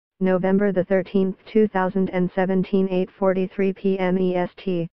November 13, 2017, 8:43 p.m.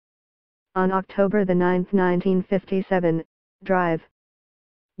 EST. On October 9, 1957, Drive.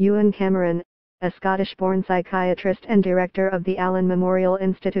 Ewan Cameron, a Scottish-born psychiatrist and director of the Allen Memorial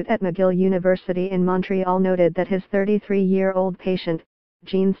Institute at McGill University in Montreal, noted that his 33-year-old patient,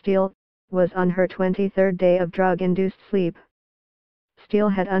 Jean Steele, was on her 23rd day of drug-induced sleep. Steele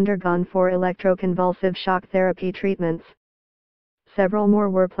had undergone 4 electroconvulsive shock therapy treatments. Several more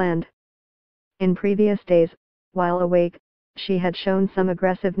were planned. In previous days, while awake, she had shown some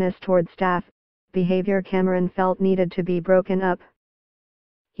aggressiveness toward staff, behavior Cameron felt needed to be broken up.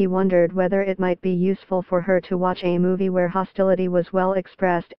 He wondered whether it might be useful for her to watch a movie where hostility was well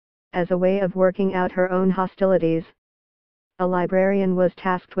expressed, as a way of working out her own hostilities. A librarian was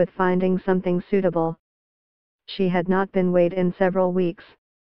tasked with finding something suitable. She had not been weighed in several weeks.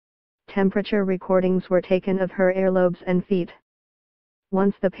 Temperature recordings were taken of her earlobes and feet.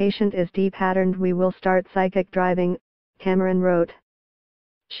 Once the patient is depatterned, we will start psychic driving, Cameron wrote.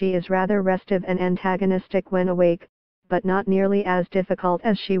 She is rather restive and antagonistic when awake, but not nearly as difficult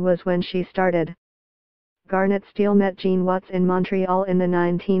as she was when she started. Garnet Steele met Gene Watts in Montreal in the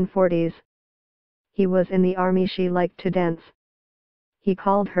 1940s. He was in the army. She liked to dance. He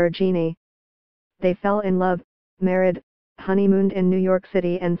called her Jeannie. They fell in love, married, honeymooned in New York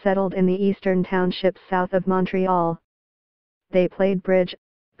City and settled in the eastern townships south of Montreal. They played bridge,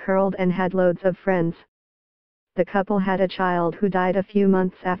 curled and had loads of friends. The couple had a child who died a few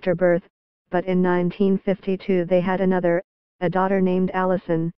months after birth, but in 1952 they had another, a daughter named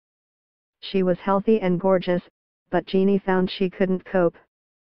Allison. She was healthy and gorgeous, but Jeannie found she couldn't cope.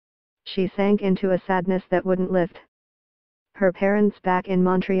 She sank into a sadness that wouldn't lift. Her parents back in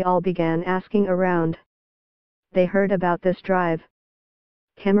Montreal began asking around. They heard about this drive.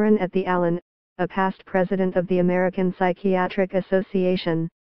 Cameron at the Allen, a past president of the American Psychiatric Association.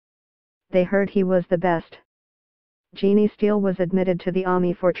 They heard he was the best. Jeannie Steele was admitted to the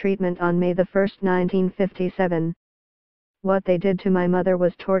Army for treatment on May 1, 1957. What they did to my mother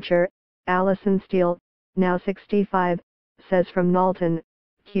was torture, Allison Steele, now 65, says from Knowlton,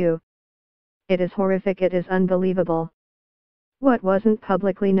 Q. It is horrific, it is unbelievable. What wasn't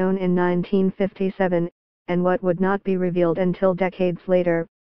publicly known in 1957, and what would not be revealed until decades later,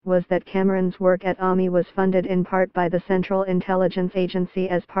 was that Cameron's work at Army was funded in part by the Central Intelligence Agency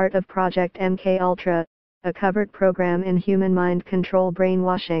as part of Project MKUltra, a covert program in human mind control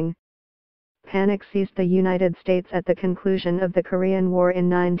brainwashing. Panic seized the United States at the conclusion of the Korean War in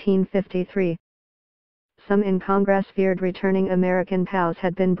 1953. Some in Congress feared returning American POWs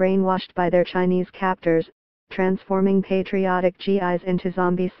had been brainwashed by their Chinese captors, transforming patriotic GIs into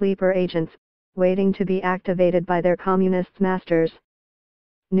zombie sleeper agents, waiting to be activated by their communist masters.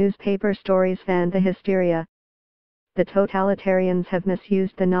 Newspaper stories fanned the hysteria. The totalitarians have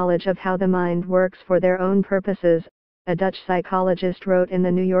misused the knowledge of how the mind works for their own purposes, a Dutch psychologist wrote in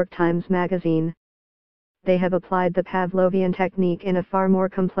the New York Times Magazine. They have applied the Pavlovian technique in a far more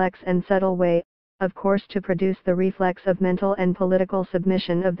complex and subtle way, of course, to produce the reflex of mental and political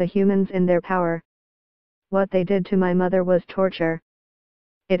submission of the humans in their power. What they did to my mother was torture.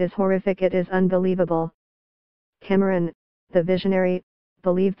 It is horrific, it is unbelievable. Cameron, the visionary,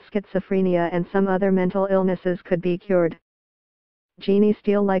 believed schizophrenia and some other mental illnesses could be cured. Jeannie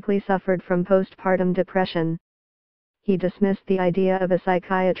Steele likely suffered from postpartum depression. He dismissed the idea of a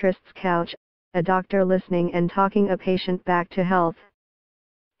psychiatrist's couch, a doctor listening and talking a patient back to health.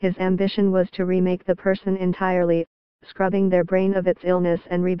 His ambition was to remake the person entirely, scrubbing their brain of its illness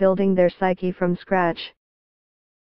and rebuilding their psyche from scratch.